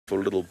for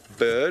a little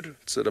bird.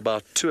 It's at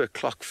about 2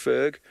 o'clock,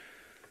 Ferg.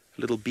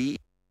 A little bee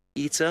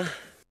eater.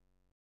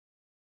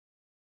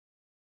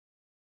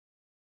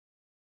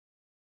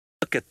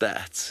 Look at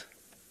that.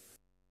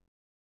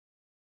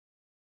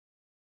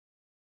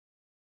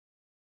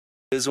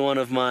 Is one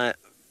of my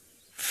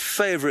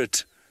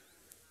favorite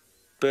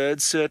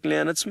birds, certainly,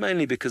 and it's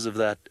mainly because of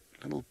that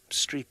little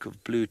streak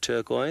of blue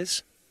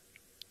turquoise.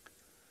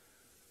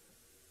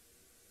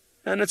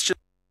 And it's just,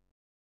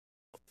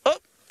 oh,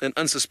 an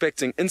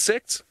unsuspecting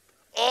insect.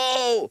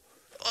 Oh,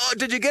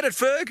 did you get it,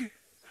 Ferg?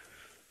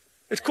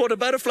 It caught a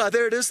butterfly.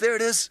 There it is, there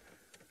it is.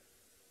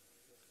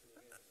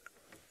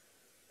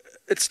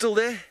 It's still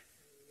there.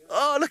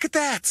 Oh, look at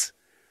that.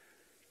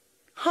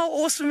 How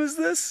awesome is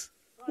this?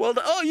 Well,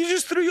 oh, you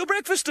just threw your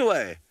breakfast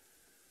away.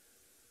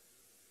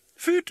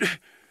 Food.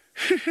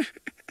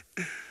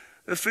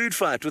 A food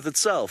fight with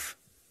itself.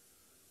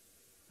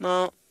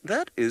 Now,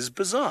 that is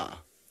bizarre.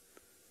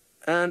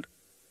 And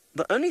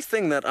the only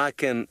thing that I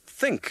can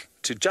think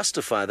to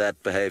justify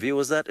that behavior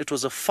was that it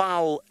was a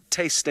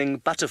foul-tasting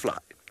butterfly.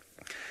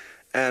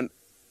 And,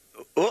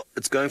 oh,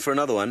 it's going for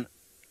another one.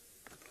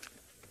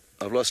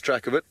 I've lost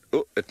track of it.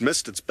 Oh, it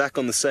missed. It's back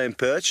on the same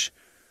perch.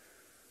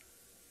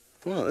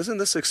 Well, isn't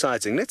this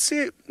exciting? Let's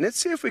see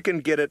if we can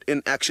get it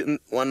in action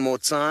one more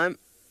time.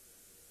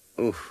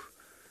 Ooh,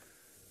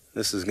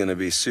 this is going to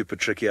be super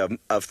tricky.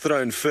 I've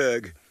thrown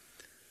Ferg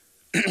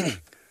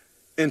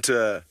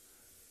into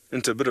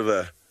a bit of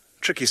a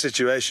tricky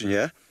situation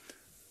here.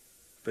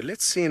 But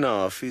let's see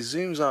now. If he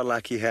zooms out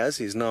like he has,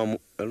 he's now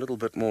a little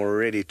bit more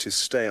ready to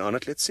stay on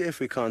it. Let's see if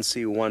we can't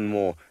see one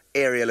more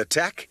aerial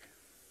attack.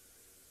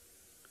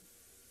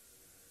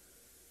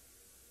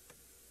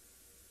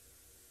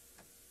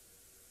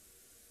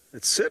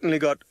 It's certainly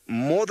got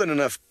more than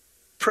enough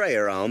prey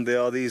around.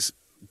 There are these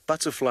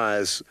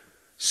butterflies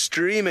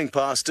streaming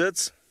past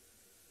it.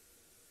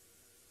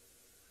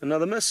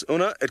 Another miss. Oh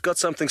no, it got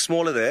something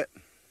smaller there.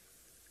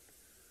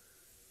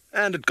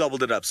 And it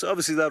gobbled it up. So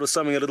obviously that was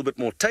something a little bit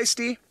more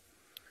tasty.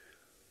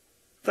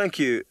 Thank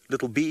you,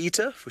 little bee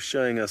eater, for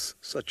showing us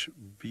such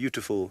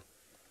beautiful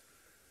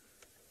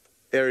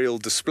aerial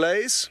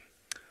displays.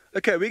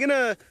 Okay, we're going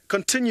to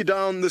continue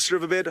down this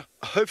riverbed.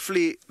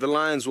 Hopefully the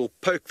lions will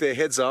poke their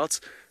heads out.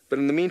 But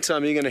in the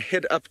meantime, you're going to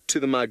head up to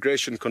the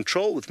migration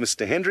control with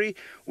Mr. Henry,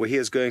 where he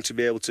is going to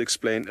be able to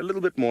explain a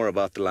little bit more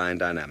about the lion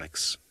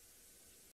dynamics.